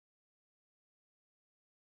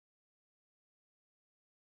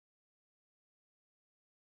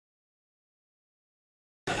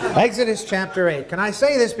Exodus chapter 8. Can I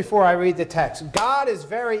say this before I read the text? God is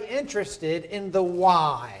very interested in the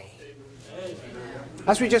why.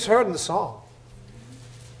 As we just heard in the song.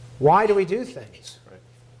 Why do we do things?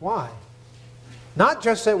 Why? Not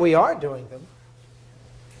just that we are doing them,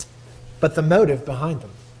 but the motive behind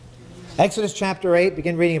them. Exodus chapter 8,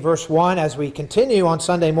 begin reading verse 1 as we continue on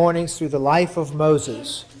Sunday mornings through the life of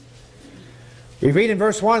Moses. We read in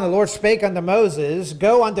verse 1, the Lord spake unto Moses,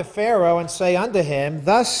 Go unto Pharaoh and say unto him,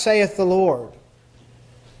 Thus saith the Lord,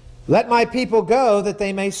 Let my people go, that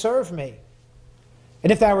they may serve me.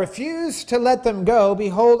 And if thou refuse to let them go,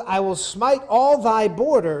 behold, I will smite all thy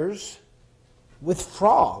borders with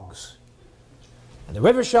frogs. And the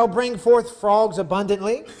river shall bring forth frogs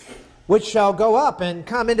abundantly, which shall go up and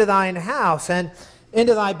come into thine house, and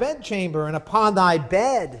into thy bedchamber, and upon thy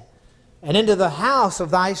bed, and into the house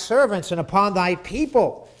of thy servants, and upon thy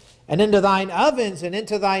people, and into thine ovens, and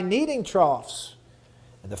into thy kneading troughs.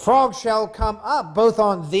 And the frogs shall come up both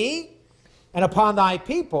on thee, and upon thy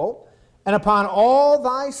people, and upon all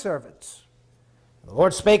thy servants. The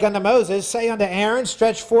Lord spake unto Moses, Say unto Aaron,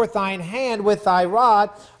 Stretch forth thine hand with thy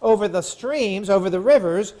rod over the streams, over the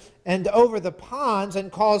rivers, and over the ponds,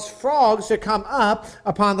 and cause frogs to come up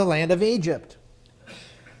upon the land of Egypt.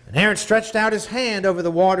 And Aaron stretched out his hand over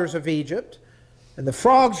the waters of Egypt, and the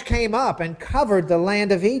frogs came up and covered the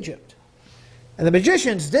land of Egypt. And the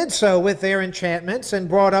magicians did so with their enchantments, and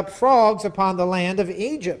brought up frogs upon the land of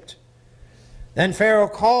Egypt. Then Pharaoh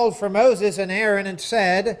called for Moses and Aaron and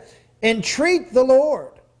said, Entreat the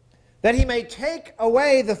Lord, that he may take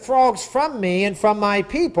away the frogs from me and from my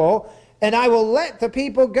people, and I will let the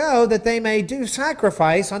people go, that they may do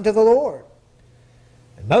sacrifice unto the Lord.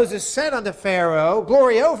 And Moses said unto Pharaoh,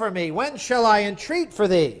 Glory over me, when shall I entreat for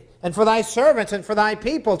thee, and for thy servants, and for thy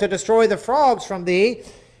people, to destroy the frogs from thee,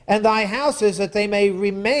 and thy houses, that they may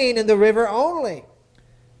remain in the river only?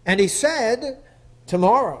 And he said,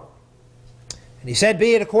 Tomorrow. And he said,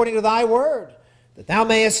 Be it according to thy word, that thou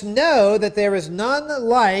mayest know that there is none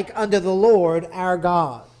like unto the Lord our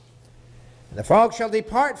God. And the frogs shall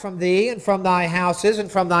depart from thee, and from thy houses,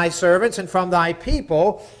 and from thy servants, and from thy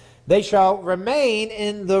people. They shall remain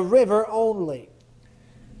in the river only.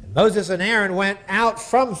 And Moses and Aaron went out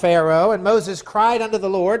from Pharaoh, and Moses cried unto the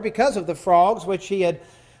Lord because of the frogs which he had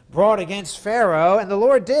brought against Pharaoh. And the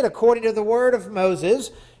Lord did according to the word of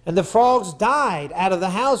Moses, and the frogs died out of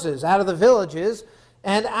the houses, out of the villages,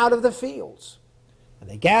 and out of the fields. And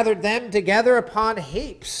they gathered them together upon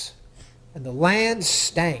heaps, and the land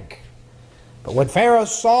stank. But when Pharaoh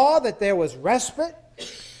saw that there was respite,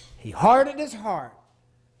 he hardened his heart,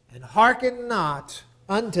 and hearkened not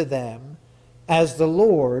unto them, as the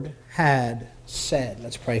Lord had said.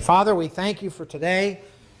 Let's pray. Father, we thank you for today.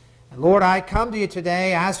 And Lord, I come to you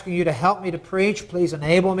today asking you to help me to preach. Please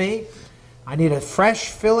enable me. I need a fresh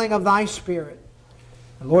filling of thy Spirit.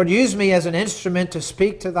 And Lord, use me as an instrument to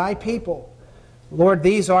speak to thy people. Lord,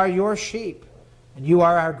 these are your sheep, and you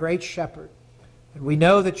are our great shepherd. And we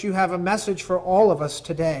know that you have a message for all of us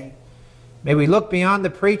today. May we look beyond the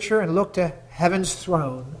preacher and look to heaven's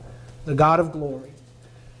throne, the God of glory.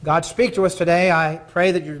 God, speak to us today. I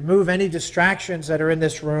pray that you remove any distractions that are in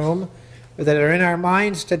this room, or that are in our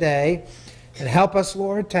minds today, and help us,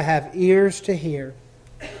 Lord, to have ears to hear.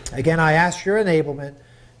 Again, I ask your enablement,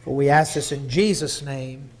 for we ask this in Jesus'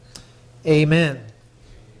 name. Amen.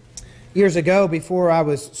 Years ago, before I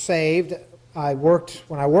was saved, when I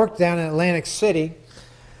worked down in Atlantic City,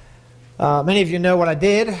 many of you know what I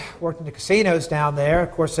did. Worked in the casinos down there.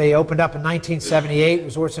 Of course, they opened up in 1978,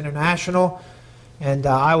 Resorts International. And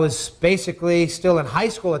I was basically still in high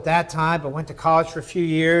school at that time, but went to college for a few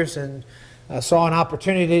years and saw an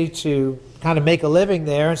opportunity to kind of make a living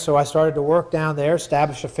there. And so I started to work down there,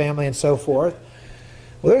 establish a family and so forth.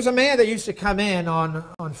 Well, there's a man that used to come in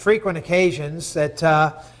on frequent occasions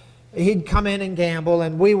that he'd come in and gamble,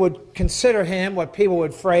 and we would consider him what people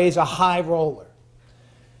would phrase a high roller.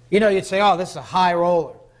 You know, you'd say, oh, this is a high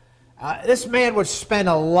roller. This man would spend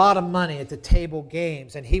a lot of money at the table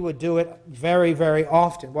games, and he would do it very, very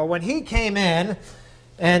often. Well, when he came in,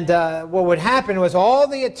 and what would happen was all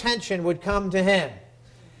the attention would come to him.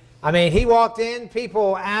 I mean, he walked in,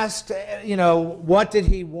 people asked, you know, what did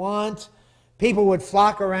he want? People would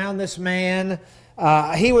flock around this man.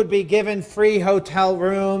 He would be given free hotel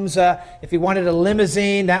rooms. If he wanted a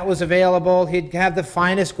limousine, that was available. He'd have the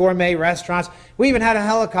finest gourmet restaurants. We even had a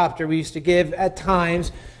helicopter we used to give at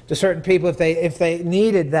times to certain people if they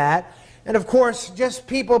needed that. And of course, just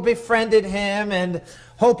people befriended him and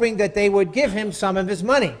hoping that they would give him some of his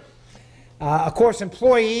money. Of course,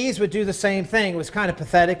 employees would do the same thing. It was kind of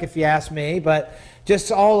pathetic if you ask me, but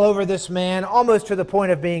just all over this man, almost to the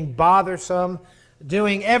point of being bothersome.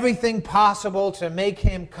 doing everything possible to make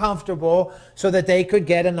him comfortable so that they could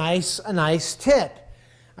get a nice tip.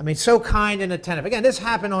 I mean, so kind and attentive. Again, this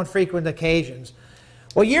happened on frequent occasions.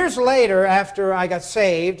 Well, years later, after I got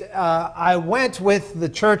saved, I went with the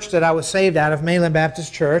church that I was saved out of, Mainland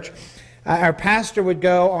Baptist Church. Our pastor would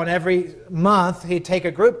go on every month. He'd take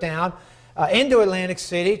a group down into Atlantic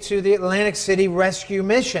City to the Atlantic City Rescue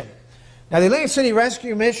Mission. Now, the Atlantic City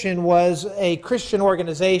Rescue Mission was a Christian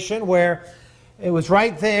organization where it was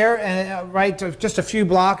right there, and just a few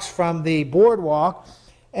blocks from the boardwalk,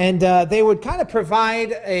 and they would kind of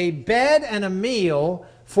provide a bed and a meal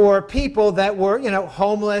for people that were,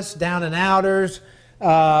 homeless, down and outers,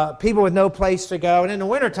 people with no place to go. And in the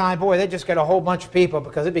wintertime, boy, they'd just get a whole bunch of people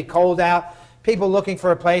because it'd be cold out, people looking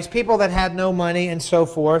for a place, people that had no money, and so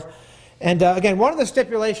forth. And again, one of the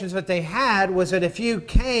stipulations that they had was that if you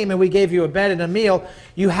came and we gave you a bed and a meal,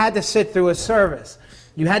 you had to sit through a service.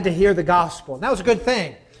 You had to hear the gospel. And that was a good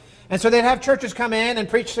thing. And so they'd have churches come in and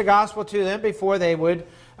preach the gospel to them before they would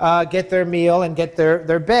get their meal and get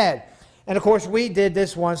their bed. And of course, we did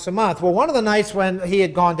this once a month. Well, one of the nights when he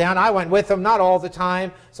had gone down, I went with him, not all the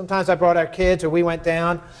time. Sometimes I brought our kids or we went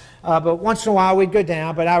down. But once in a while, we'd go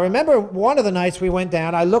down. But I remember one of the nights we went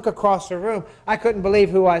down, I look across the room. I couldn't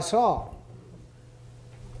believe who I saw.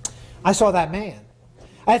 I saw that man.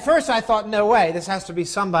 At first, I thought, no way, this has to be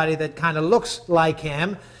somebody that kind of looks like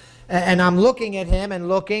him. And I'm looking at him and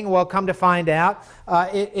looking. Well, come to find out,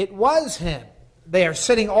 it was him. There,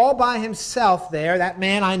 sitting all by himself there, that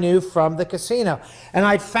man I knew from the casino. And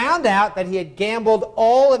I'd found out that he had gambled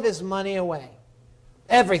all of his money away.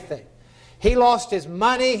 Everything. He lost his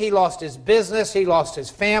money, he lost his business, he lost his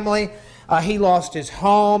family, he lost his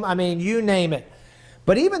home. I mean, you name it.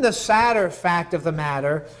 But even the sadder fact of the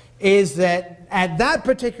matter is that at that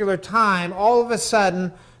particular time, all of a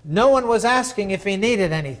sudden, no one was asking if he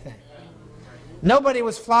needed anything. Nobody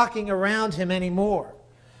was flocking around him anymore.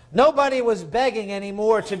 Nobody was begging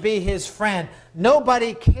anymore to be his friend.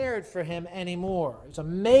 Nobody cared for him anymore. It was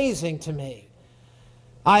amazing to me.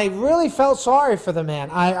 I really felt sorry for the man.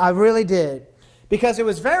 I really did. Because it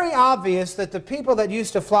was very obvious that the people that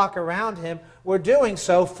used to flock around him were doing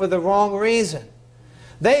so for the wrong reason.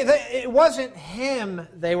 It wasn't him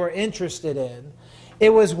they were interested in. It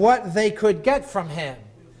was what they could get from him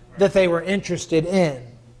that they were interested in.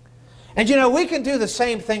 And we can do the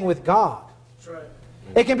same thing with God. That's right.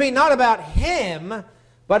 It can be not about him,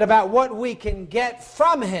 but about what we can get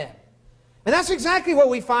from him. And that's exactly what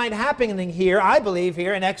we find happening here, I believe,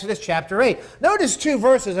 here in Exodus chapter 8. Notice 2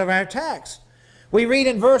 verses of our text. We read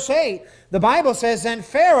in verse 8, the Bible says, Then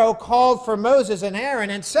Pharaoh called for Moses and Aaron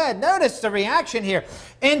and said, notice the reaction here,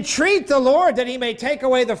 Entreat the Lord that he may take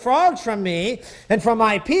away the frogs from me and from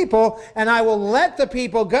my people, and I will let the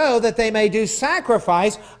people go that they may do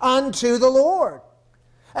sacrifice unto the Lord.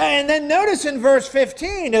 And then notice in verse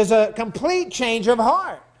 15, there's a complete change of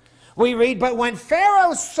heart. We read, But when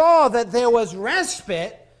Pharaoh saw that there was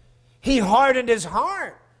respite, he hardened his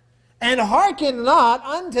heart, and hearkened not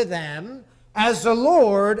unto them, as the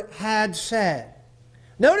Lord had said.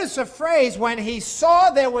 Notice the phrase, when he saw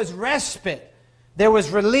there was respite, there was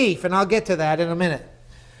relief, and I'll get to that in a minute.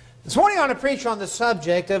 This morning I want to preach on the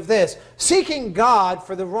subject of this, seeking God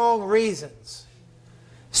for the wrong reasons.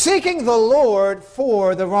 Seeking the Lord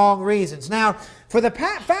for the wrong reasons. Now, for the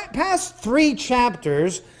past 3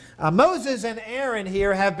 chapters, Moses and Aaron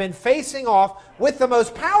here have been facing off with the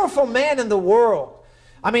most powerful man in the world.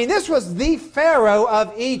 I mean, this was the Pharaoh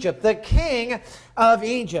of Egypt, the king of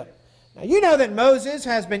Egypt. Now, you know that Moses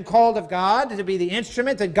has been called of God to be the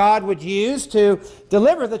instrument that God would use to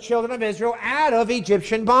deliver the children of Israel out of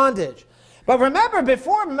Egyptian bondage. But remember,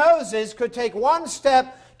 before Moses could take one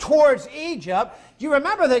step towards Egypt, you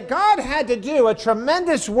remember that God had to do a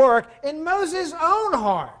tremendous work in Moses' own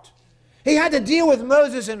heart. He had to deal with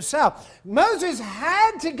Moses himself. Moses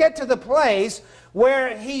had to get to the place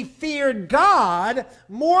where he feared God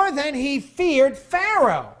more than he feared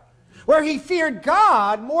Pharaoh, where he feared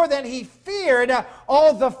God more than he feared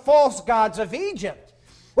all the false gods of Egypt,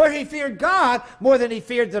 where he feared God more than he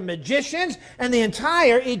feared the magicians and the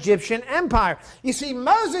entire Egyptian empire. You see,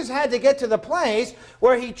 Moses had to get to the place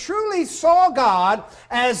where he truly saw God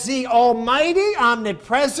as the almighty,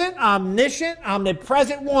 omnipresent, omniscient,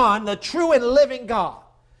 omnipresent one, the true and living God.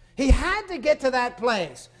 He had to get to that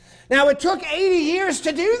place. Now, it took 80 years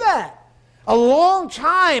to do that. A long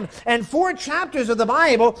time and 4 chapters of the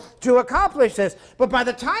Bible to accomplish this. But by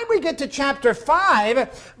the time we get to chapter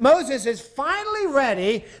 5, Moses is finally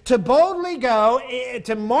ready to boldly go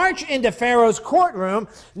to march into Pharaoh's courtroom,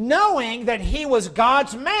 knowing that he was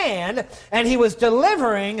God's man and he was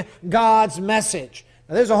delivering God's message.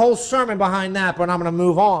 Now, there's a whole sermon behind that, but I'm going to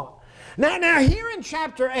move on. Now here in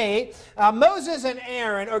chapter 8, Moses and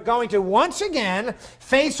Aaron are going to once again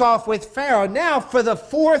face off with Pharaoh, now for the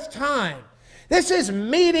 4th time. This is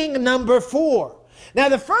meeting number 4. Now,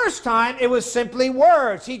 the first time, it was simply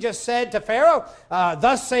words. He just said to Pharaoh,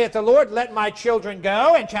 thus saith the Lord, let my children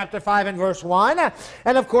go, in chapter 5 and verse 1.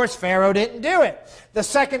 And, of course, Pharaoh didn't do it. The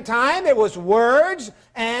second time, it was words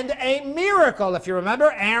and a miracle. If you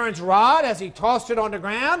remember, Aaron's rod, as he tossed it on the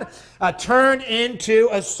ground, turned into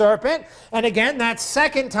a serpent. And again, that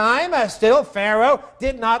second time, still, Pharaoh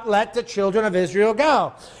did not let the children of Israel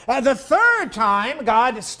go. The third time,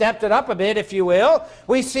 God stepped it up a bit, if you will.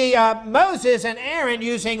 We see Moses and Aaron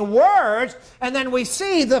using words, and then we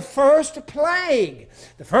see the first plague.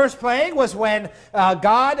 The first plague was when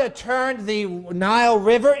God turned the Nile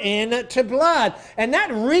River into blood, and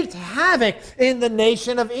that wreaked havoc in the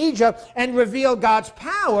nation of Egypt and revealed God's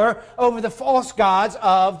power over the false gods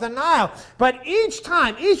of the Nile. But each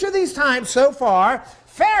time, each of these times so far,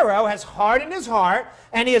 Pharaoh has hardened his heart,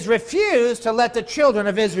 and he has refused to let the children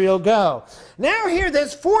of Israel go. Now here,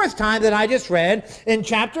 this 4th time that I just read, in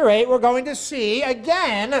chapter 8, we're going to see,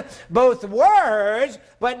 again, both words,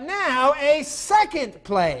 but now a second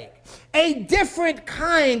plague. A different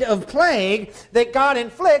kind of plague that God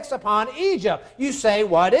inflicts upon Egypt. You say,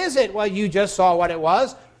 what is it? Well, you just saw what it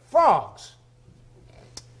was. Frogs.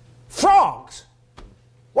 Frogs.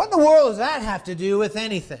 What in the world does that have to do with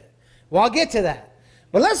anything? Well, I'll get to that.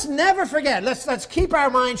 But let's never forget, let's keep our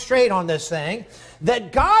mind straight on this thing,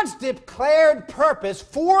 that God's declared purpose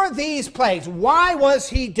for these plagues. Why was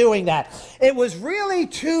he doing that? It was really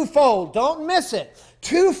twofold. Don't miss it.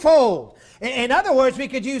 Twofold. In other words, we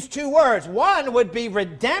could use 2 words. One would be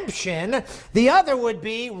redemption. The other would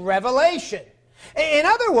be revelation. In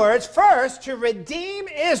other words, first, to redeem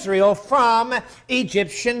Israel from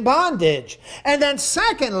Egyptian bondage. And then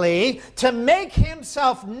secondly, to make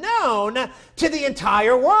himself known to the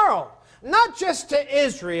entire world. Not just to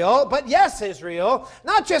Israel, but yes, Israel.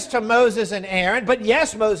 Not just to Moses and Aaron, but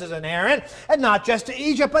yes, Moses and Aaron. And not just to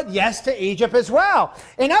Egypt, but yes, to Egypt as well.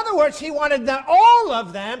 In other words, he wanted all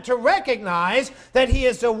of them to recognize that he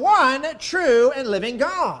is the one true and living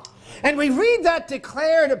God. And we read that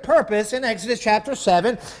declared purpose in Exodus chapter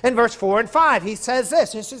 7 and verse 4 and 5. He says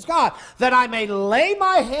this is God, that I may lay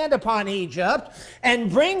my hand upon Egypt and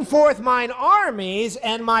bring forth mine armies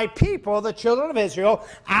and my people, the children of Israel,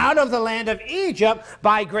 out of the land of Egypt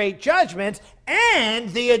by great judgments, and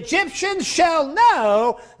the Egyptians shall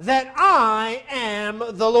know that I am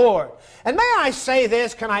the Lord. And may I say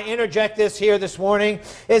this, can I interject this here this morning,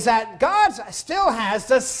 is that God still has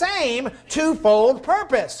the same twofold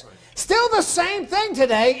purpose. Still the same thing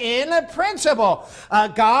today in principle.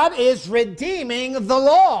 God is redeeming the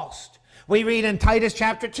lost. We read in Titus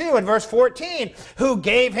chapter 2 and verse 14, who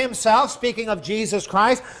gave himself, speaking of Jesus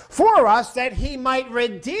Christ, for us that he might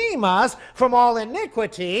redeem us from all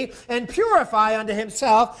iniquity and purify unto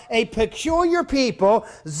himself a peculiar people,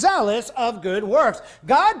 zealous of good works.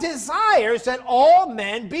 God desires that all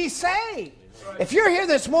men be saved. If you're here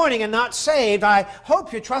this morning and not saved, I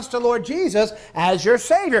hope you trust the Lord Jesus as your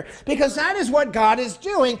Savior, because that is what God is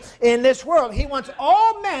doing in this world. He wants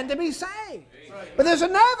all men to be saved. But there's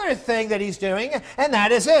another thing that he's doing, and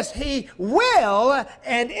that is this. He will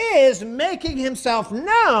and is making himself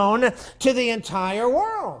known to the entire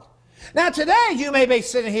world. Now today you may be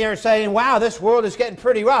sitting here saying, wow, this world is getting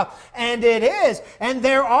pretty rough. And it is. And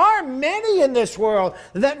there are many in this world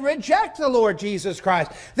that reject the Lord Jesus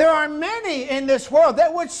Christ. There are many in this world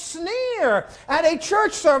that would sneer at a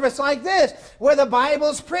church service like this where the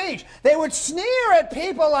Bible's preached. They would sneer at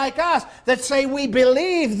people like us that say we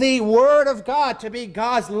believe the Word of God to be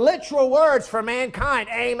God's literal words for mankind.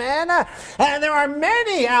 Amen? And there are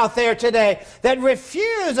many out there today that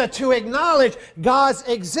refuse to acknowledge God's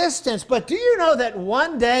existence. But do you know that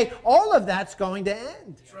one day all of that's going to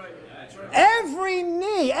end? That's right. That's right. Every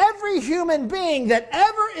knee, every human being that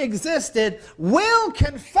ever existed will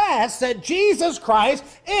confess that Jesus Christ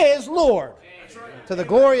is Lord. Right. To the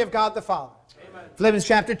glory of God the Father. Amen. Philippians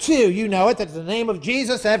chapter 2, you know it, that in the name of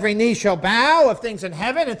Jesus every knee shall bow, of things in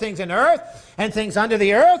heaven and things in earth and things under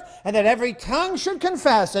the earth, and that every tongue should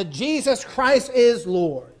confess that Jesus Christ is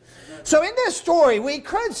Lord. So in this story, we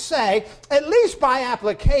could say, at least by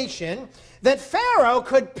application, that Pharaoh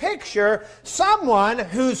could picture someone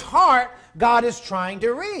whose heart God is trying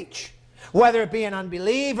to reach, whether it be an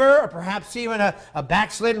unbeliever or perhaps even a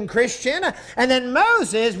backslidden Christian. And then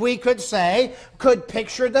Moses, we could say, could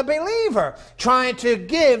picture the believer trying to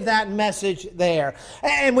give that message there.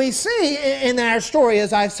 And we see in our story,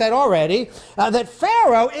 as I've said already, that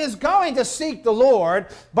Pharaoh is going to seek the Lord,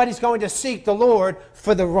 but he's going to seek the Lord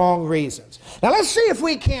for the wrong reasons. Now let's see if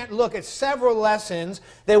we can't look at several lessons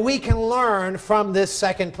that we can learn from this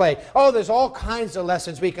second plague. Oh, there's all kinds of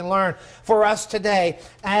lessons we can learn for us today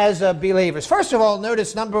as believers. First of all,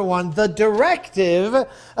 notice number one, the directive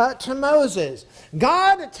to Moses.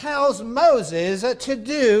 God tells Moses to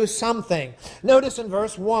do something. Notice in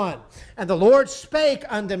verse 1, "And the Lord spake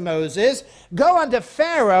unto Moses, Go unto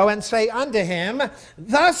Pharaoh, and say unto him,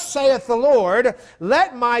 Thus saith the Lord,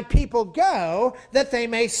 Let my people go, that they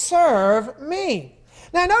may serve me."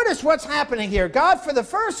 Now notice what's happening here. God, for the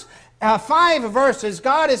first 5 verses,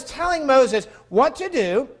 God is telling Moses what to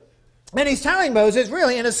do. And he's telling Moses,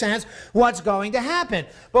 really, in a sense, what's going to happen.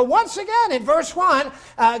 But once again, in verse 1,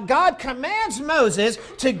 God commands Moses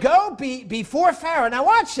to go before Pharaoh. Now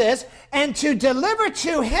watch this. And to deliver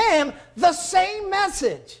to him the same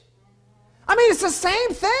message. I mean, it's the same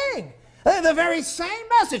thing. The very same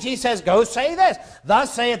message. He says, go say this.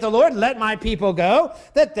 Thus saith the Lord, let my people go,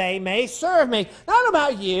 that they may serve me. Not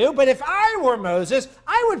about you, but if I were Moses,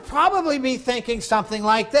 I would probably be thinking something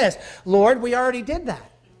like this. Lord, we already did that.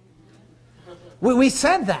 We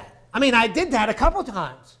said that. I mean, I did that a couple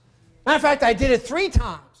times. Matter of fact, I did it 3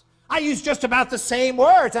 times. I used just about the same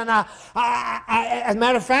words. And as a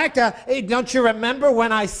matter of fact, don't you remember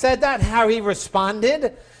when I said that, how he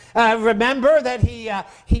responded? Remember that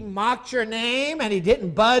he mocked your name and he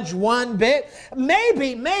didn't budge one bit?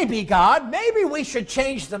 Maybe, God, maybe we should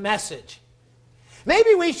change the message.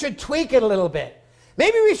 Maybe we should tweak it a little bit.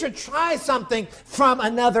 Maybe we should try something from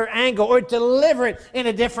another angle or deliver it in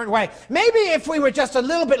a different way. Maybe if we were just a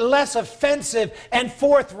little bit less offensive and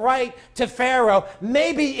forthright to Pharaoh,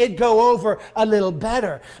 maybe it'd go over a little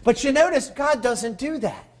better. But you notice God doesn't do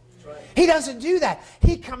that. He doesn't do that.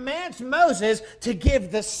 He commands Moses to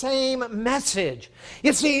give the same message.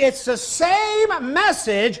 You see, it's the same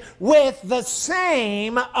message with the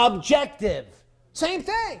same objective. Same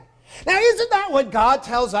thing. Now, isn't that what God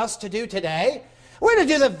tells us to do today? We're to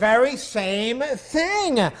do the very same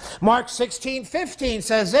thing. Mark 16:15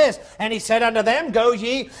 says this, "And he said unto them, Go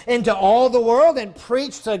ye into all the world and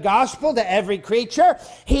preach the gospel to every creature.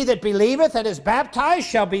 He that believeth and is baptized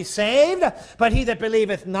shall be saved, but he that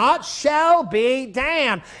believeth not shall be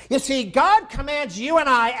damned." You see, God commands you and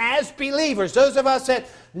I as believers, those of us that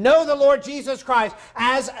know the Lord Jesus Christ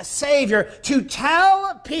as a Savior, to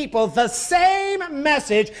tell people the same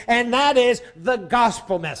message, and that is the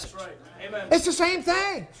gospel message. That's right. Amen. It's the same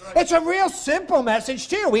thing. Right. It's a real simple message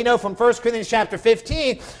too. We know from 1 Corinthians chapter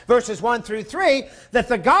 15, verses 1 through 3, that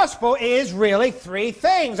the gospel is really 3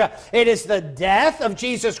 things. It is the death of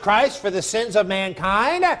Jesus Christ for the sins of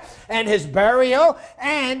mankind, and his burial,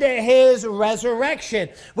 and his resurrection.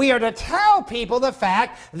 We are to tell people the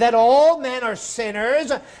fact that all men are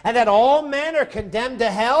sinners, and that all men are condemned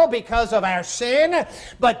to hell because of our sin,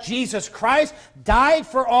 but Jesus Christ died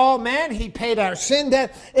for all men. He paid our sin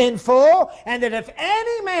debt in full. And that if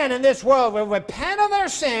any man in this world will repent of their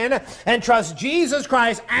sin and trust Jesus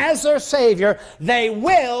Christ as their Savior, they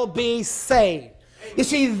will be saved. You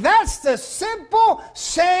see, that's the simple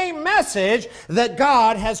same message that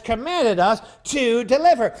God has commanded us to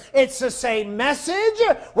deliver. It's the same message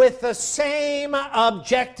with the same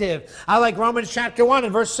objective. I like Romans chapter 1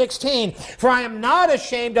 and verse 16. "For I am not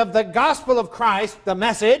ashamed of the gospel of Christ," the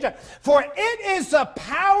message, "for it is the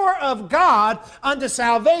power of God unto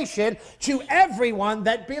salvation to everyone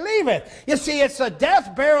that believeth." You see, it's the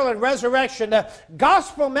death, burial, and resurrection, the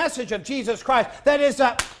gospel message of Jesus Christ, that is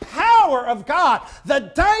the power of God,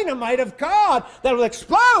 the dynamite of God that will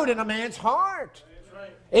explode in a man's heart.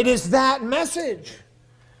 It is that message.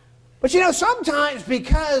 But you know, sometimes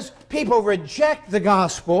because people reject the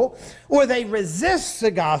gospel or they resist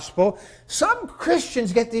the gospel, some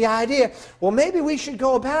Christians get the idea, well, maybe we should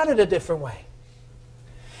go about it a different way.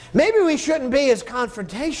 Maybe we shouldn't be as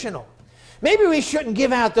confrontational. Maybe we shouldn't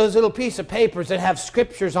give out those little piece of papers that have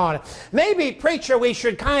scriptures on it. Maybe, preacher, we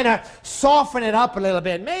should kind of soften it up a little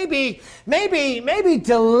bit. Maybe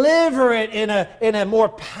deliver it in a more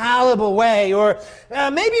palatable way. Or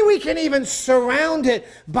maybe we can even surround it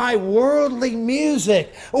by worldly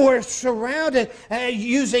music, or surround it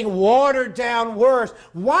using watered down words.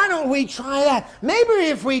 Why don't we try that? Maybe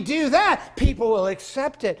if we do that, people will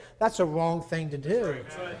accept it. That's a wrong thing to do.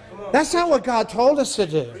 That's not what God told us to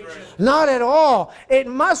do. Not at all. It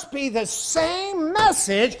must be the same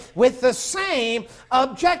message with the same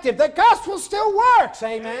objective. The gospel still works,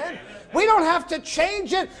 amen? We don't have to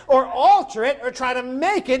change it or alter it or try to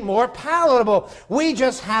make it more palatable. We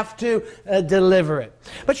just have to deliver it.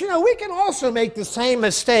 But you know, we can also make the same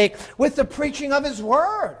mistake with the preaching of His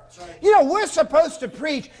Word. You know, we're supposed to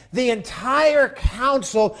preach the entire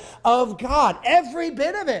counsel of God, every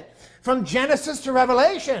bit of it, from Genesis to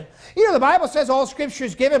Revelation. You know, the Bible says all Scripture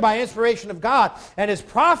is given by inspiration of God and is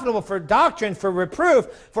profitable for doctrine, for reproof,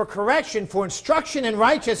 for correction, for instruction in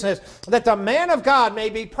righteousness, that the man of God may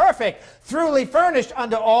be perfect, thoroughly furnished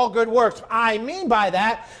unto all good works. I mean by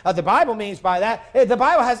that, the Bible means by that, the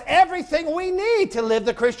Bible has everything we need to live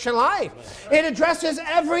the Christian life. It addresses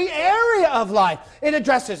every area of life. It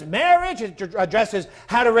addresses marriage. It addresses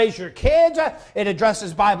how to raise your kids. It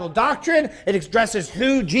addresses Bible doctrine. It addresses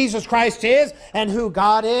who Jesus Christ is and who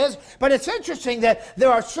God is. But it's interesting that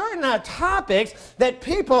there are certain topics that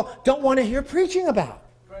people don't want to hear preaching about.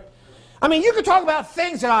 I mean, you can talk about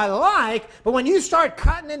things that I like, but when you start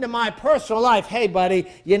cutting into my personal life, hey, buddy,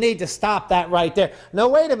 you need to stop that right there. No,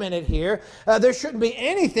 wait a minute here. There shouldn't be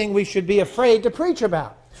anything we should be afraid to preach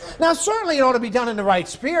about. Now, certainly it ought to be done in the right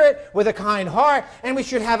spirit, with a kind heart, and we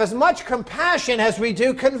should have as much compassion as we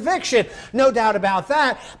do conviction. No doubt about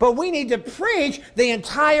that. But we need to preach the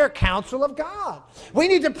entire counsel of God. We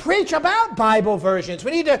need to preach about Bible versions.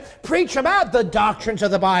 We need to preach about the doctrines of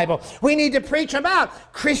the Bible. We need to preach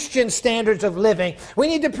about Christian standards of living. We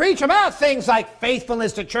need to preach about things like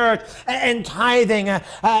faithfulness to church and tithing,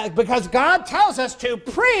 because God tells us to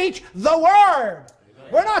preach the Word.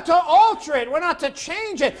 We're not to alter it. We're not to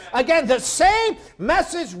change it. Again, the same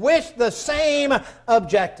message with the same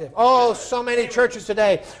objective. Oh, so many churches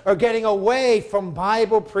today are getting away from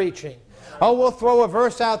Bible preaching. Oh, we'll throw a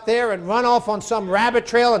verse out there and run off on some rabbit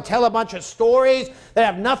trail and tell a bunch of stories that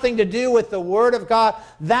have nothing to do with the Word of God.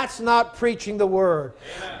 That's not preaching the Word.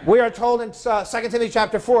 Amen. We are told in 2 Timothy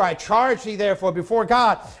chapter 4, I charge thee therefore before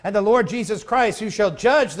God and the Lord Jesus Christ, who shall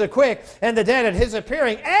judge the quick and the dead at His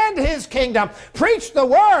appearing and His kingdom. Preach the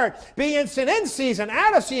Word. Be instant in season,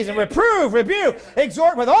 out of season. Reprove, rebuke,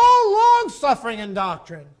 exhort with all long suffering and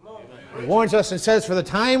doctrine. He warns us and says, for the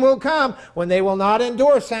time will come when they will not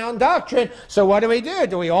endure sound doctrine. So what do?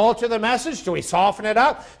 Do we alter the message? Do we soften it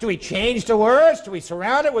up? Do we change the words? Do we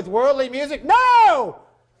surround it with worldly music? No!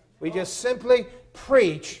 We just simply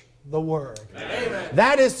preach the Word. Amen.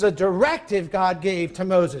 That is the directive God gave to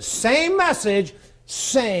Moses. Same message,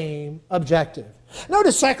 same objective.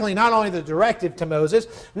 Notice, secondly, not only the directive to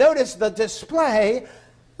Moses, notice the display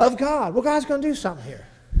of God. Well, God's going to do something here.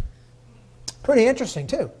 Pretty interesting,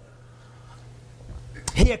 too.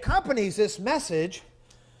 He accompanies this message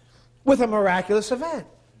with a miraculous event.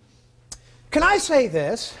 Can I say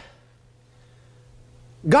this?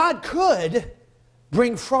 God could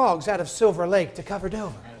bring frogs out of Silver Lake to Cover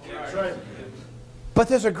Dover. But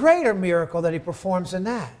there's a greater miracle that He performs than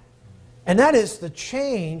that. And that is the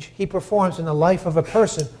change He performs in the life of a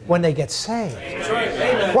person when they get saved.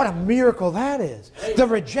 What a miracle that is. The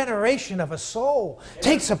regeneration of a soul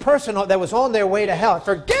takes a person that was on their way to hell,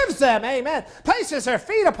 forgives them, amen, places their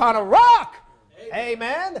feet upon a rock,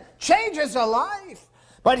 amen, changes a life.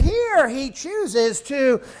 But here He chooses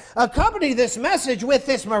to accompany this message with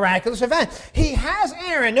this miraculous event. He has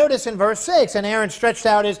Aaron, notice in verse 6, and Aaron stretched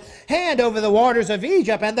out his hand over the waters of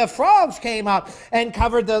Egypt, and the frogs came up and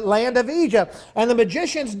covered the land of Egypt. And the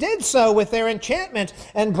magicians did so with their enchantments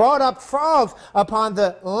and brought up frogs upon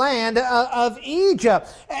the land of Egypt.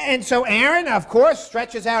 And so Aaron, of course,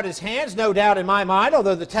 stretches out his hands, no doubt in my mind,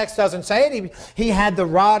 although the text doesn't say it. He had the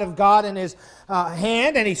rod of God in his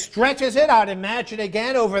hand, and he stretches it, I'd imagine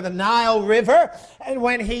again, over the Nile River. And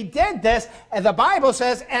when he did this, the Bible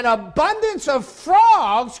says, an abundance of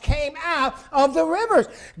frogs came out of the rivers.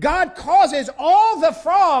 God causes all the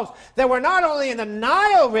frogs that were not only in the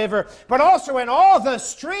Nile River, but also in all the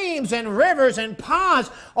streams and rivers and ponds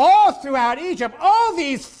all throughout Egypt. All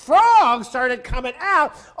these frogs started coming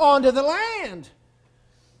out onto the land.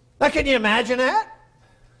 Now, can you imagine that?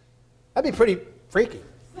 That'd be pretty freaky.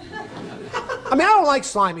 I mean, I don't like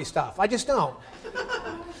slimy stuff. I just don't.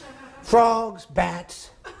 Frogs, bats,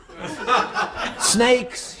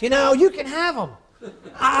 snakes, you know, you can have them.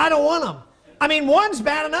 I don't want them. I mean, one's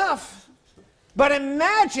bad enough. But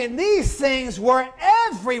imagine these things were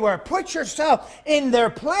everywhere. Put yourself in their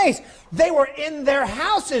place. They were in their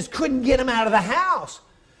houses, couldn't get them out of the house.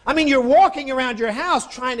 I mean, you're walking around your house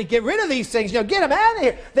trying to get rid of these things. You know, get them out of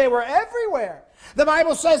here. They were everywhere. The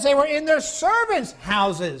Bible says they were in their servants'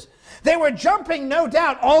 houses. They were jumping, no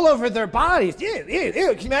doubt, all over their bodies. Ew, ew,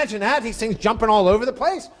 ew. Can you imagine that? These things jumping all over the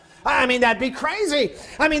place. I mean, that'd be crazy.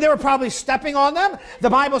 I mean, they were probably stepping on them. The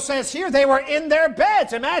Bible says here they were in their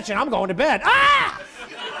beds. Imagine, I'm going to bed. Ah!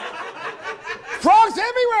 Frogs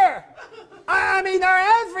everywhere. I mean,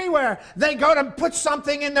 they're everywhere. They go to put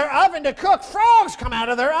something in their oven to cook. Frogs come out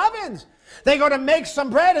of their ovens. They go to make some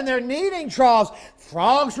bread in their kneading troughs.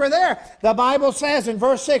 Frogs were there. The Bible says in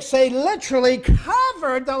verse 6, they literally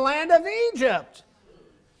covered the land of Egypt.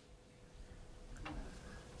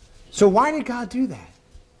 So why did God do that?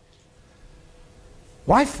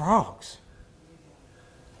 Why frogs?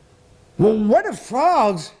 Well, what do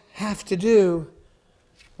frogs have to do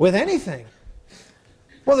with anything?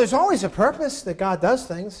 Well, there's always a purpose that God does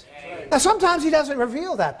things. Now, sometimes he doesn't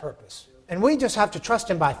reveal that purpose, and we just have to trust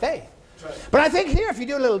him by faith. But I think here, if you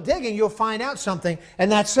do a little digging, you'll find out something,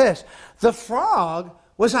 and that's this. The frog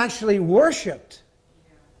was actually worshipped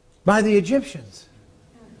by the Egyptians.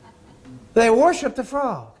 They worshipped the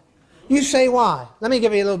frog. You say why? Let me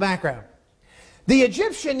give you a little background. The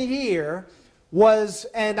Egyptian year was,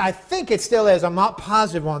 and I think it still is, I'm not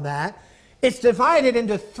positive on that, it's divided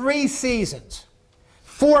into 3 seasons.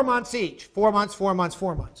 4 months each. 4 months, 4 months,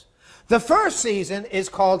 4 months. The first season is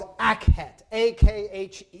called Akhet,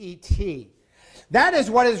 A-K-H-E-T. That is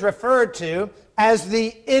what is referred to as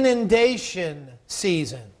the inundation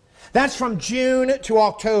season. That's from June to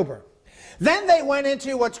October. Then they went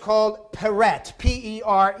into what's called Peret,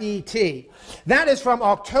 P-E-R-E-T. That is from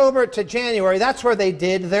October to January. That's where they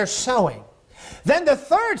did their sowing. Then the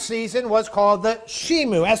third season was called the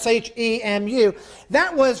Shemu, S-H-E-M-U.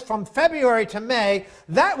 That was from February to May.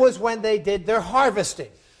 That was when they did their harvesting.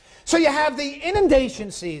 So you have the inundation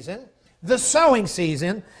season, the sowing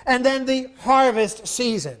season, and then the harvest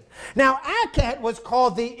season. Now, Akhet was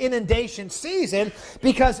called the inundation season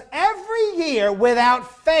because every year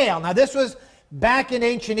without fail, now this was back in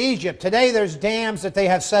ancient Egypt. Today there's dams that they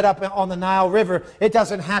have set up on the Nile River. It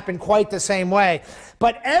doesn't happen quite the same way.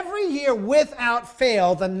 But every year without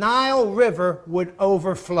fail, the Nile River would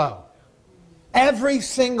overflow. Every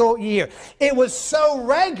single year. It was so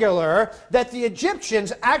regular that the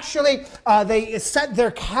Egyptians actually, they set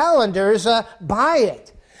their calendars by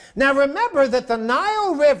it. Now remember that the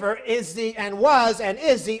Nile River is was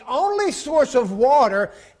the only source of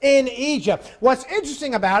water in Egypt. What's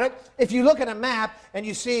interesting about it, if you look at a map and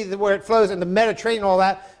you see where it flows in the Mediterranean, all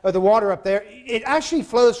that, or the water up there, it actually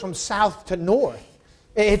flows from south to north.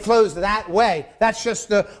 It flows that way. That's just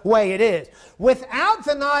the way it is. Without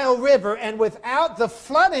the Nile River and without the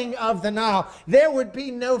flooding of the Nile, there would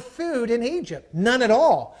be no food in Egypt. None at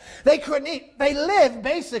all. They couldn't eat. They lived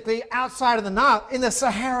basically outside of the Nile in the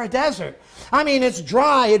Sahara Desert. I mean, it's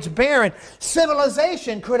dry, it's barren.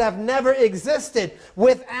 Civilization could have never existed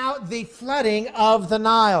without the flooding of the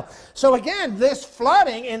Nile. So again, this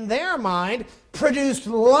flooding in their mind produced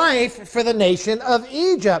life for the nation of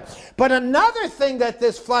Egypt. But another thing that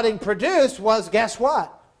this flooding produced was, guess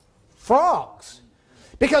what? Frogs.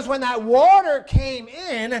 Because when that water came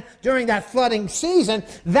in during that flooding season,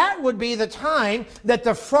 that would be the time that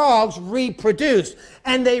the frogs reproduced.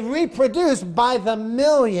 And they reproduced by the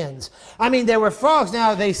millions. I mean, there were frogs.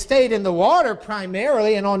 Now, they stayed in the water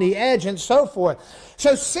primarily and on the edge and so forth.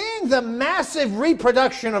 So seeing the massive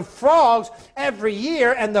reproduction of frogs every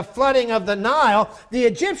year and the flooding of the Nile, the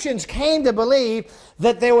Egyptians came to believe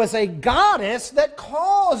that there was a goddess that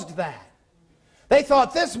caused that. They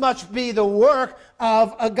thought this must be the work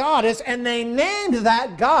of a goddess, and they named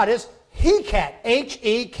that goddess Heket,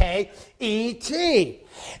 H-E-K-E-T.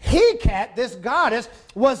 Heket, this goddess,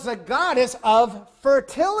 was the goddess of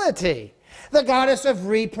fertility, the goddess of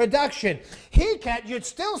reproduction. Heket, you'd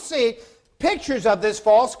still see pictures of this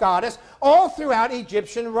false goddess all throughout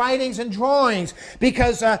Egyptian writings and drawings,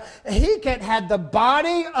 because Heket had the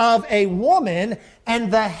body of a woman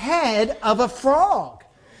and the head of a frog.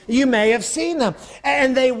 You may have seen them.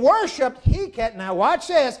 And they worshipped Heket, now watch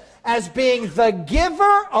this, as being the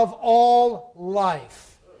giver of all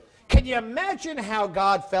life. Can you imagine how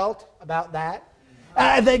God felt about that?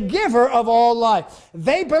 The giver of all life.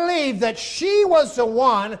 They believed that she was the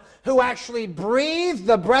one who actually breathed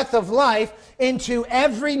the breath of life into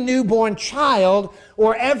every newborn child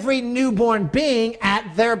or every newborn being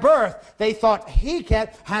at their birth. They thought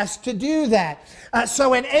Heket has to do that.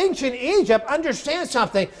 So in ancient Egypt, understand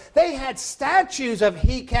something, they had statues of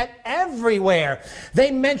Heket everywhere.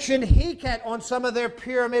 They mentioned Heket on some of their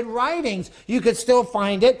pyramid writings. You could still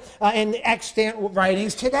find it in extant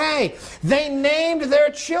writings today. They named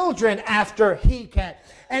their children after Heket.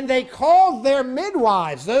 and they called their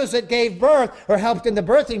midwives, those that gave birth or helped in the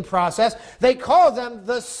birthing process, they called them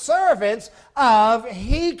the servants of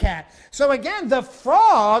Hecate. So again, the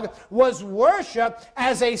frog was worshipped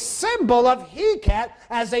as a symbol of Hecate,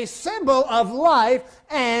 as a symbol of life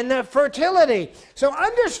and fertility. So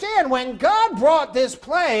understand, when God brought this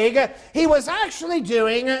plague, he was actually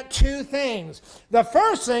doing two things. The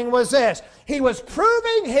first thing was this: he was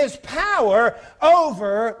proving his power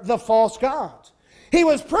over the false gods. He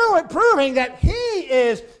was proving that he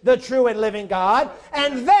is the true and living God,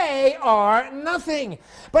 and they are nothing.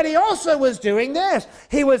 But he also was doing this: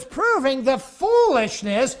 he was proving the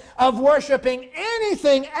foolishness of worshiping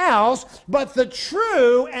anything else but the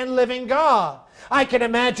true and living God. I can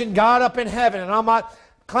imagine God up in heaven, and I'm not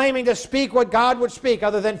claiming to speak what God would speak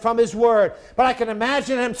other than from his word, but I can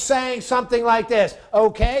imagine him saying something like this: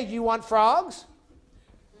 okay, you want frogs?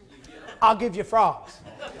 I'll give you frogs.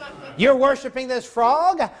 You're worshiping this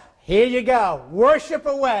frog? Here you go. Worship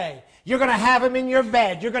away. You're going to have them in your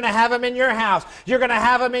bed. You're going to have them in your house. You're going to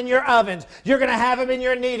have them in your ovens. You're going to have them in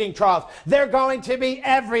your kneading troughs. They're going to be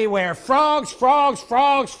everywhere. Frogs, frogs,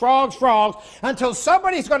 frogs, frogs, frogs, until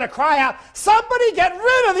somebody's going to cry out, somebody get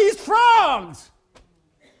rid of these frogs.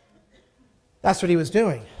 That's what he was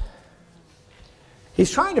doing.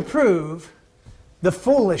 He's trying to prove the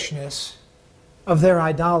foolishness of their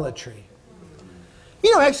idolatry.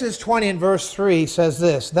 You know, Exodus 20 and verse 3 says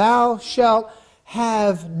this: thou shalt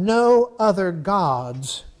have no other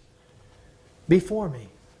gods before me.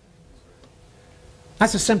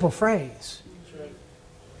 That's a simple phrase.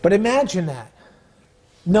 But imagine that.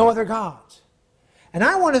 No other gods. And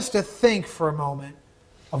I want us to think for a moment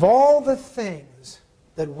of all the things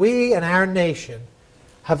that we and our nation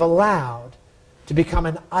have allowed to become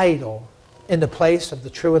an idol in the place of the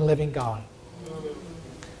true and living God.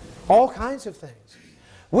 All kinds of things.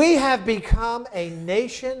 We have become a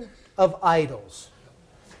nation of idols.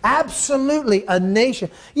 Absolutely a nation.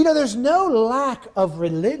 You know, there's no lack of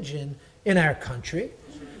religion in our country.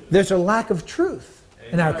 There's a lack of truth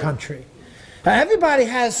in our country. Everybody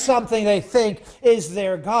has something they think is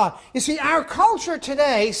their God. You see, our culture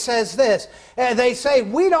today says this. They say,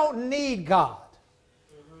 we don't need God.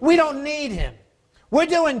 We don't need him. We're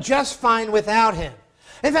doing just fine without him.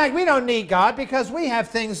 In fact, we don't need God because we have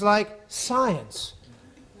things like science.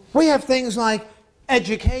 We have things like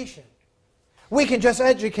education. We can just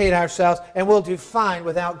educate ourselves and we'll do fine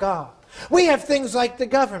without God. We have things like the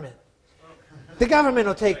government. The government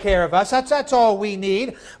will take care of us. That's all we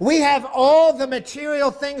need. We have all the material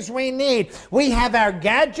things we need. We have our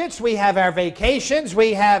gadgets. We have our vacations.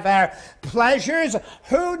 We have our pleasures.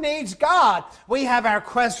 Who needs God? We have our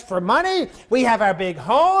quest for money. We have our big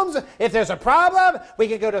homes. If there's a problem, we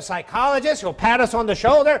can go to a psychologist who'll pat us on the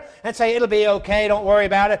shoulder and say, it'll be okay, don't worry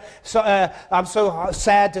about it. So I'm so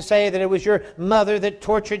sad to say that it was your mother that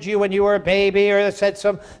tortured you when you were a baby, or said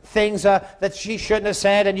some things that she shouldn't have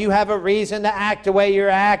said, and you have a reason to act the way you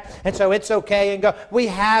act, and so it's okay, and go. We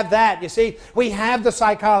have that, you see. We have the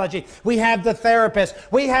psychology. We have the therapists.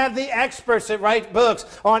 We have the experts that write books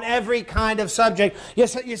on every kind of subject. You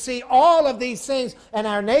see, all of these things in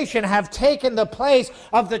our nation have taken the place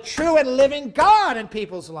of the true and living God in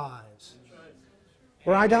people's lives.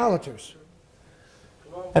 We're idolaters.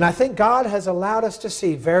 And I think God has allowed us to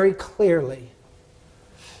see very clearly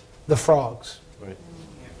the frogs. Right.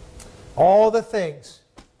 All the things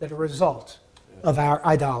that are a result of our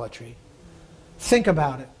idolatry. Think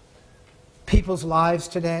about it. People's lives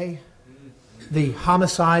today, the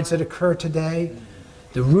homicides that occur today,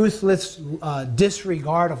 the ruthless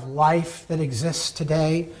disregard of life that exists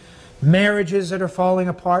today, marriages that are falling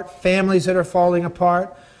apart, families that are falling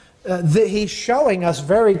apart. He's showing us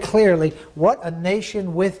very clearly what a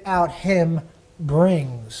nation without him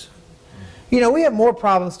brings. You know, we have more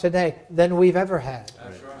problems today than we've ever had.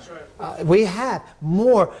 We have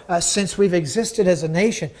more since we've existed as a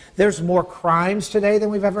nation. There's more crimes today than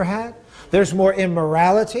we've ever had. There's more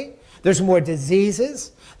immorality. There's more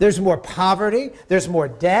diseases. There's more poverty. There's more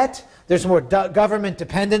debt. There's more government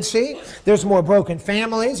dependency. There's more broken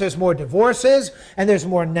families. There's more divorces. And there's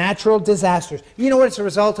more natural disasters. You know what it's a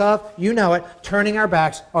result of? You know it. Turning our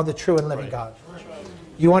backs on the true and living God.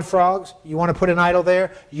 You want frogs? You want to put an idol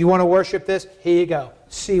there? You want to worship this? Here you go.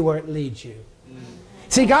 See where it leads you.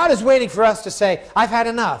 See, God is waiting for us to say, I've had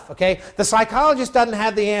enough, okay? The psychologist doesn't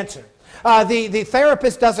have the answer. The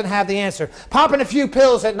therapist doesn't have the answer. Popping a few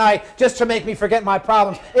pills at night just to make me forget my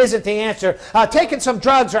problems isn't the answer. Taking some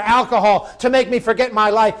drugs or alcohol to make me forget my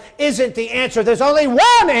life isn't the answer. There's only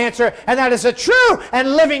one answer, and that is a true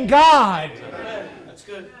and living God. That's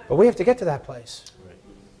good. But we have to get to that place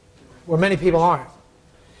where many people aren't.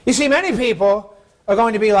 You see, many people are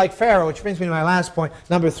going to be like Pharaoh, which brings me to my last point,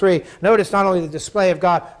 number 3. Notice not only the display of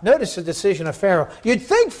God, notice the decision of Pharaoh. You'd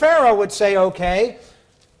think Pharaoh would say, okay,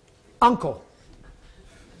 uncle.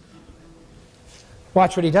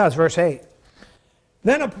 Watch what he does, verse 8.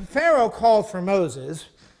 Then Pharaoh called for Moses.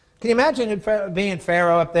 Can you imagine being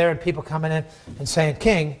Pharaoh up there and people coming in and saying,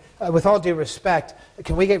 King, with all due respect,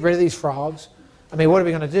 can we get rid of these frogs? I mean, what are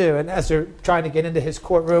we going to do? And as they're trying to get into his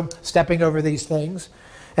courtroom, stepping over these things.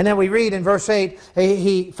 And then we read in verse 8,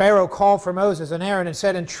 Pharaoh called for Moses and Aaron and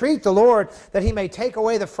said, entreat the Lord that he may take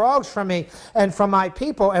away the frogs from me and from my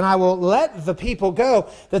people, and I will let the people go,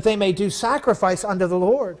 that they may do sacrifice unto the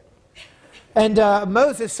Lord. And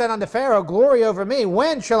Moses said unto Pharaoh, glory over me,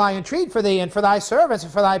 when shall I entreat for thee and for thy servants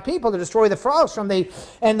and for thy people to destroy the frogs from thee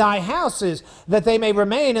and thy houses, that they may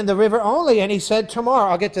remain in the river only? And he said,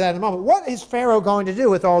 tomorrow. I'll get to that in a moment. What is Pharaoh going to do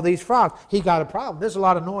with all these frogs? He got a problem. There's a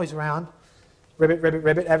lot of noise around. Ribbit, ribbit,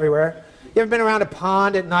 ribbit everywhere. You ever been around a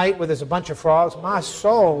pond at night where there's a bunch of frogs? My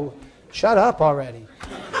soul, shut up already.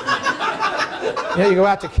 You know, you go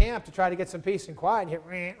out to camp to try to get some peace and quiet, and you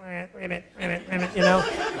hear, ribbit, ribbit, ribbit, you know.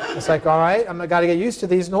 It's like, all right, I've got to get used to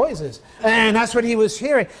these noises. And that's what he was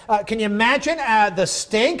hearing. Can you imagine the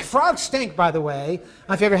stink? Frogs stink, by the way.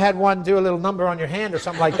 If you ever had one do a little number on your hand or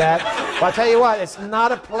something like that, well, I'll tell you what, it's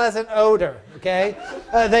not a pleasant odor, okay?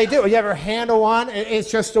 They do. You ever handle one?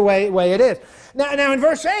 It's just the way it is. Now in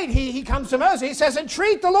verse 8, he comes to Moses. He says,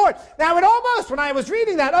 entreat the Lord. Now it almost, when I was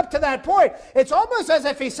reading that up to that point, it's almost as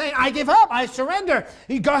if he's saying, I give up, I surrender.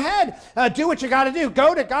 You go ahead, do what you got to do.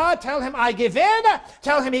 Go to God, tell him I give in,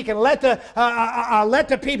 tell him he can let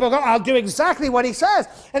the people go. I'll do exactly what he says.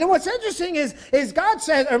 And then what's interesting is God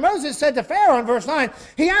said, or Moses said to Pharaoh in verse 9,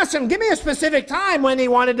 he asked him, give me a specific time when you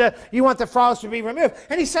want the frogs to be removed.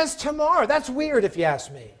 And he says, tomorrow. That's weird if you ask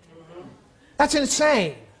me. That's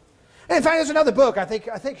insane. In fact, there's another book. I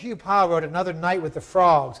think Hugh Powell wrote Another Night with the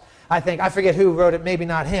Frogs. I forget who wrote it, maybe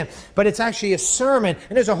not him. But it's actually a sermon,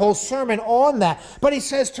 and there's a whole sermon on that. But he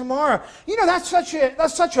says tomorrow. You know, that's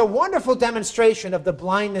such a wonderful demonstration of the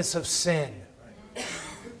blindness of sin.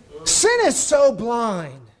 Sin is so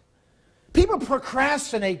blind. People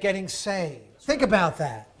procrastinate getting saved. Think about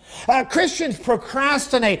that. Christians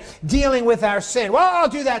procrastinate dealing with our sin. Well, I'll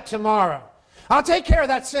do that tomorrow. I'll take care of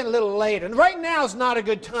that sin a little later. And right now is not a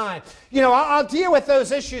good time. You know, I'll deal with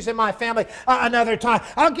those issues in my family another time.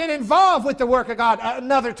 I'll get involved with the work of God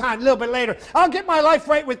another time, a little bit later. I'll get my life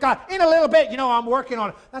right with God in a little bit. You know, I'm working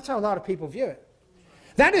on it. That's how a lot of people view it.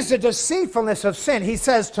 That is the deceitfulness of sin. He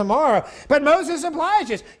says tomorrow. But Moses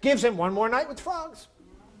obliges, gives him one more night with frogs.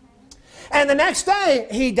 And the next day,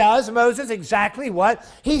 he does, Moses, exactly what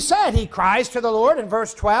he said. He cries to the Lord in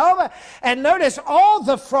verse 12. And notice, all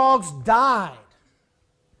the frogs died.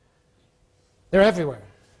 They're everywhere.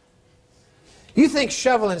 You think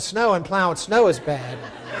shoveling snow and plowing snow is bad.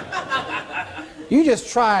 You just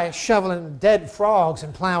try shoveling dead frogs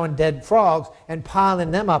and plowing dead frogs and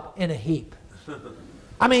piling them up in a heap.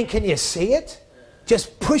 I mean, can you see it?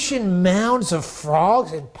 Just pushing mounds of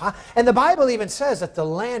frogs. And the Bible even says that the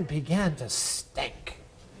land began to stink.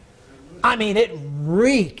 I mean, it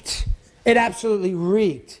reeked. It absolutely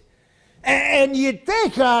reeked. And you'd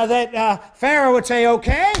think that Pharaoh would say,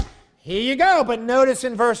 okay, here you go. But notice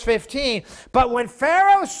in verse 15, but when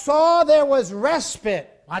Pharaoh saw there was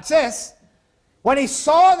respite, watch this, when he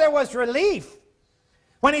saw there was relief,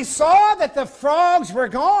 when he saw that the frogs were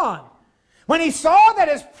gone, when he saw that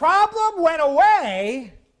his problem went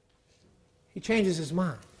away, he changes his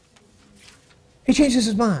mind. He changes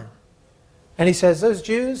his mind. And he says, those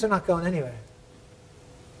Jews are not going anywhere.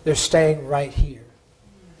 They're staying right here.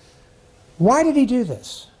 Why did he do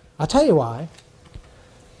this? I'll tell you why.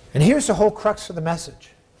 And here's the whole crux of the message.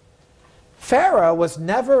 Pharaoh was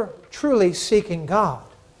never truly seeking God.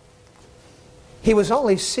 He was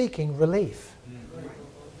only seeking relief.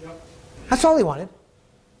 That's all he wanted.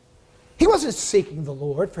 He wasn't seeking the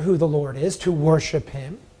Lord for who the Lord is, to worship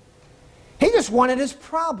him. He just wanted his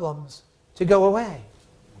problems to go away.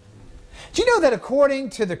 Do you know that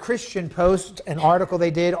according to the Christian Post, an article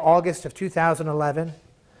they did August of 2011,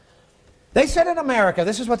 they said in America,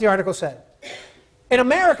 this is what the article said, in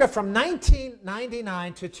America from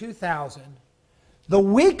 1999 to 2000, the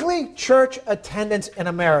weekly church attendance in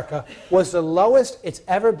America was the lowest it's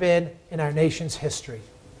ever been in our nation's history.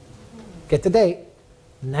 Get the date.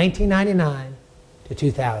 1999 to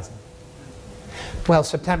 2000. Well,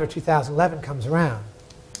 September 2011 comes around.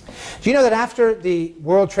 Do you know that after the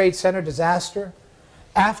World Trade Center disaster,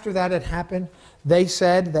 after that had happened, they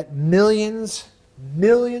said that millions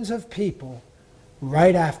of people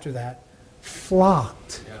right after that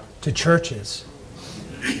flocked to churches.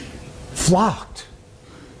 Flocked.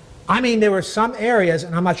 I mean, there were some areas,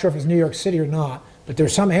 and I'm not sure if it's New York City or not, but there were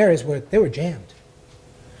some areas where they were jammed.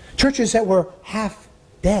 Churches that were half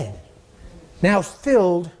dead, now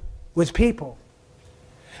filled with people.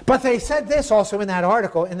 But they said this also in that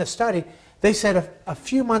article, in the study. They said a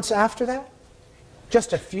few months after that,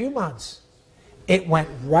 just a few months, it went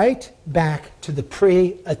right back to the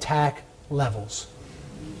pre-attack levels.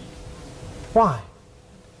 Why?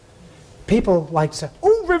 People like to say,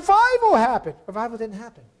 oh, revival happened. Revival didn't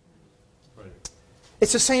happen. Right.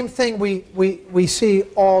 It's the same thing we see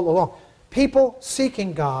all along. People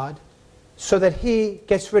seeking God so that He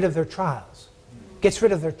gets rid of their trials, gets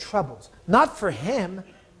rid of their troubles. Not for Him,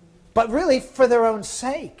 but really for their own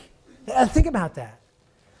sake. Think about that.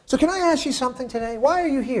 So can I ask you something today? Why are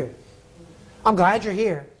you here? I'm glad you're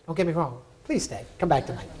here. Don't get me wrong. Please stay. Come back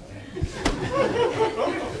tonight.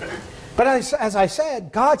 But as I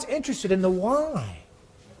said, God's interested in the why.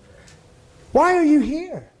 Why are you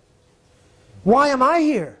here? Why am I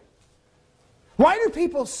here? Why do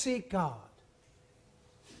people seek God?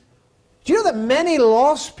 Do you know that many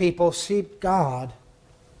lost people seek God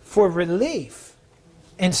for relief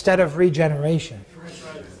instead of regeneration?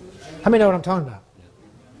 How many know what I'm talking about?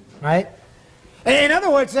 Right? In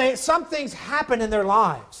other words, something's happened in their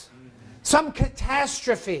lives. Some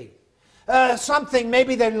catastrophe. Something,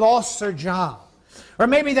 maybe they lost their job. Or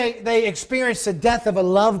maybe they experienced the death of a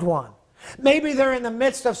loved one. Maybe they're in the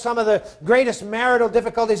midst of some of the greatest marital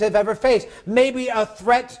difficulties they've ever faced. Maybe a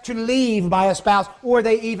threat to leave by a spouse, or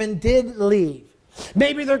they even did leave.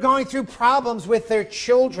 Maybe they're going through problems with their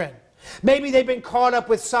children. Maybe they've been caught up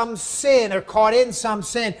with some sin or caught in some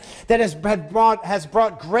sin that has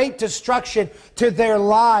brought great destruction to their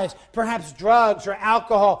lives. Perhaps drugs or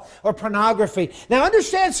alcohol or pornography. Now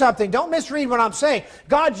understand something. Don't misread what I'm saying.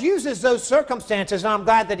 God uses those circumstances, and I'm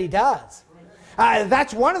glad that He does.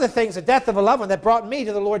 That's one of the things, the death of a loved one, that brought me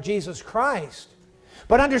to the Lord Jesus Christ.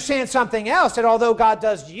 But understand something else, that although God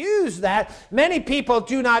does use that, many people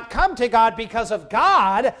do not come to God because of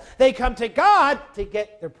God. They come to God to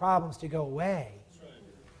get their problems to go away.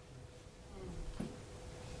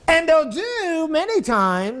 And they'll do, many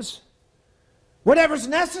times, whatever's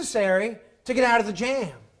necessary to get out of the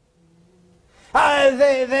jam.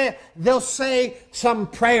 They'll say some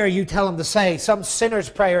prayer you tell them to say, some sinner's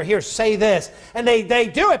prayer. Here, say this. And they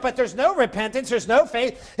do it, but there's no repentance, there's no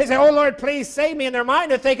faith. They say, oh, Lord, please save me. In their mind,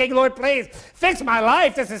 they're thinking, Lord, please fix my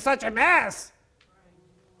life. This is such a mess.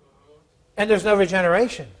 And there's no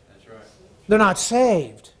regeneration. That's right. They're not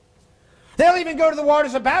saved. They'll even go to the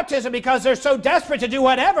waters of baptism because they're so desperate to do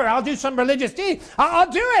whatever. I'll do some religious deed. I'll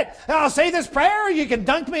do it. I'll say this prayer. You can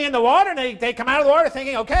dunk me in the water. And they come out of the water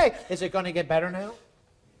thinking, okay, is it going to get better now?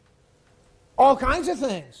 All kinds of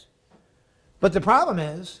things. But the problem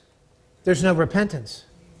is, there's no repentance.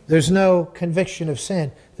 There's no conviction of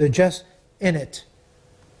sin. They're just in it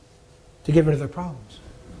to get rid of their problems.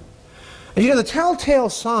 And you know, the telltale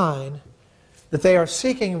sign that they are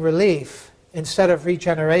seeking relief instead of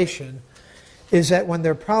regeneration is that when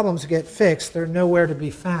their problems get fixed, they're nowhere to be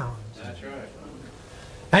found. That's right.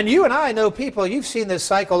 And you and I know people, you've seen this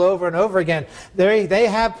cycle over and over again. They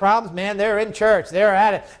have problems, man, they're in church, they're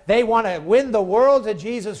at it. They want to win the world to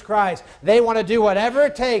Jesus Christ. They want to do whatever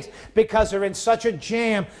it takes because they're in such a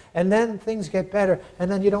jam. And then things get better, and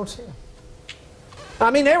then you don't see them.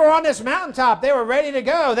 I mean, they were on this mountaintop. They were ready to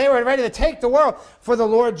go. They were ready to take the world for the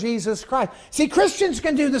Lord Jesus Christ. See, Christians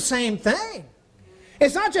can do the same thing.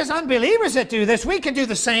 It's not just unbelievers that do this. We can do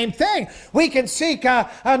the same thing. We can seek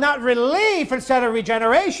not relief instead of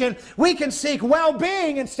regeneration. We can seek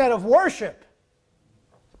well-being instead of worship.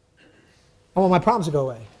 I want my problems to go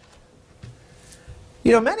away.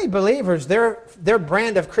 You know, many believers, their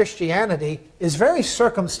brand of Christianity is very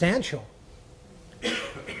circumstantial.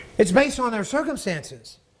 It's based on their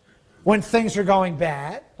circumstances. When things are going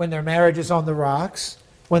bad, when their marriage is on the rocks,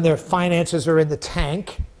 when their finances are in the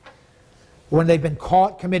tank, when they've been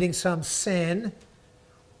caught committing some sin,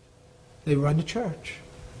 they run to church.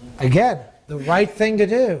 Again, the right thing to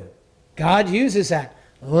do. God uses that.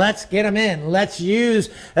 Let's get them in. Let's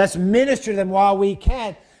minister to them while we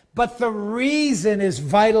can. But the reason is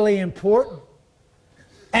vitally important.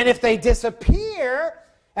 And if they disappear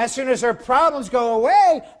as soon as their problems go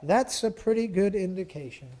away, that's a pretty good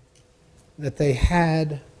indication that they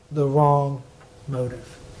had the wrong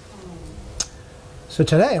motive. So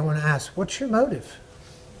today I want to ask, what's your motive?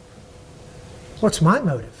 What's my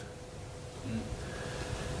motive?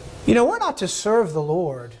 You know, we're not to serve the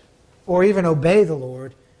Lord or even obey the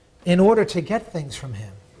Lord in order to get things from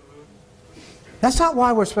Him. That's not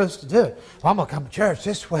why we're supposed to do it. Well, I'm going to come to church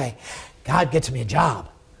this way. God gets me a job.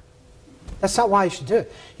 That's not why you should do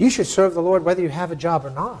it. You should serve the Lord whether you have a job or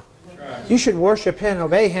not. You should worship Him and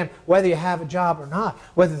obey Him whether you have a job or not,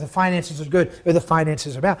 whether the finances are good or the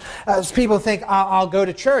finances are bad. People think, I'll go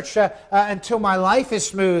to church until my life is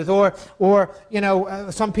smooth, or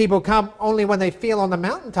some people come only when they feel on the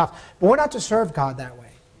mountaintop. But we're not to serve God that way.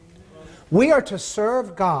 We are to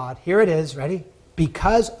serve God, here it is, ready?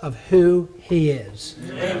 Because of who He is.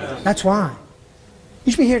 Amen. That's why.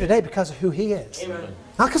 You should be here today because of who He is. Amen.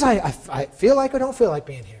 Not because I feel like or don't feel like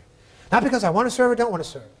being here. Not because I want to serve or don't want to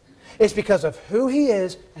serve. It's because of who He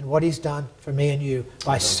is and what He's done for me and you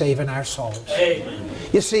by saving our souls. Amen.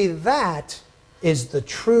 You see, that is the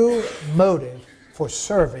true motive for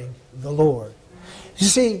serving the Lord. You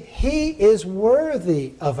see, He is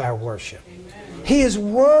worthy of our worship. He is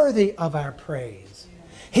worthy of our praise.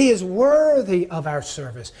 He is worthy of our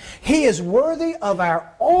service. He is worthy of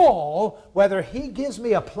our all, whether He gives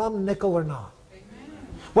me a plumb nickel or not.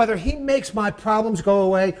 Whether He makes my problems go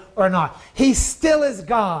away or not. He still is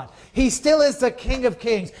God. He still is the King of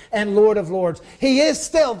Kings and Lord of Lords. He is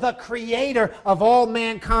still the Creator of all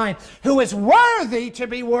mankind, who is worthy to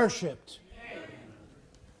be worshipped.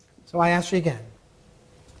 So I ask you again,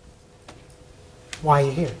 why are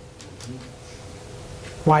you here?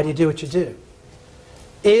 Why do you do what you do?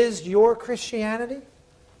 Is your Christianity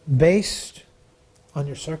based on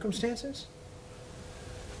your circumstances?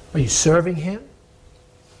 Are you serving Him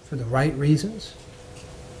for the right reasons?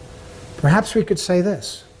 Perhaps we could say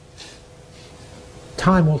this.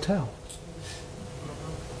 Time will tell.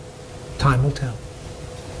 Time will tell.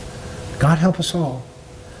 God help us all.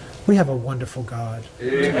 We have a wonderful God.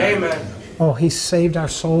 Amen. Oh, He saved our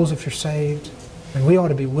souls if you're saved. And we ought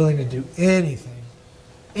to be willing to do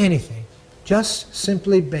anything, just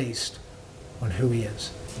simply based on who He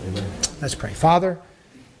is. Amen. Let's pray. Father,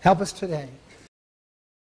 help us today.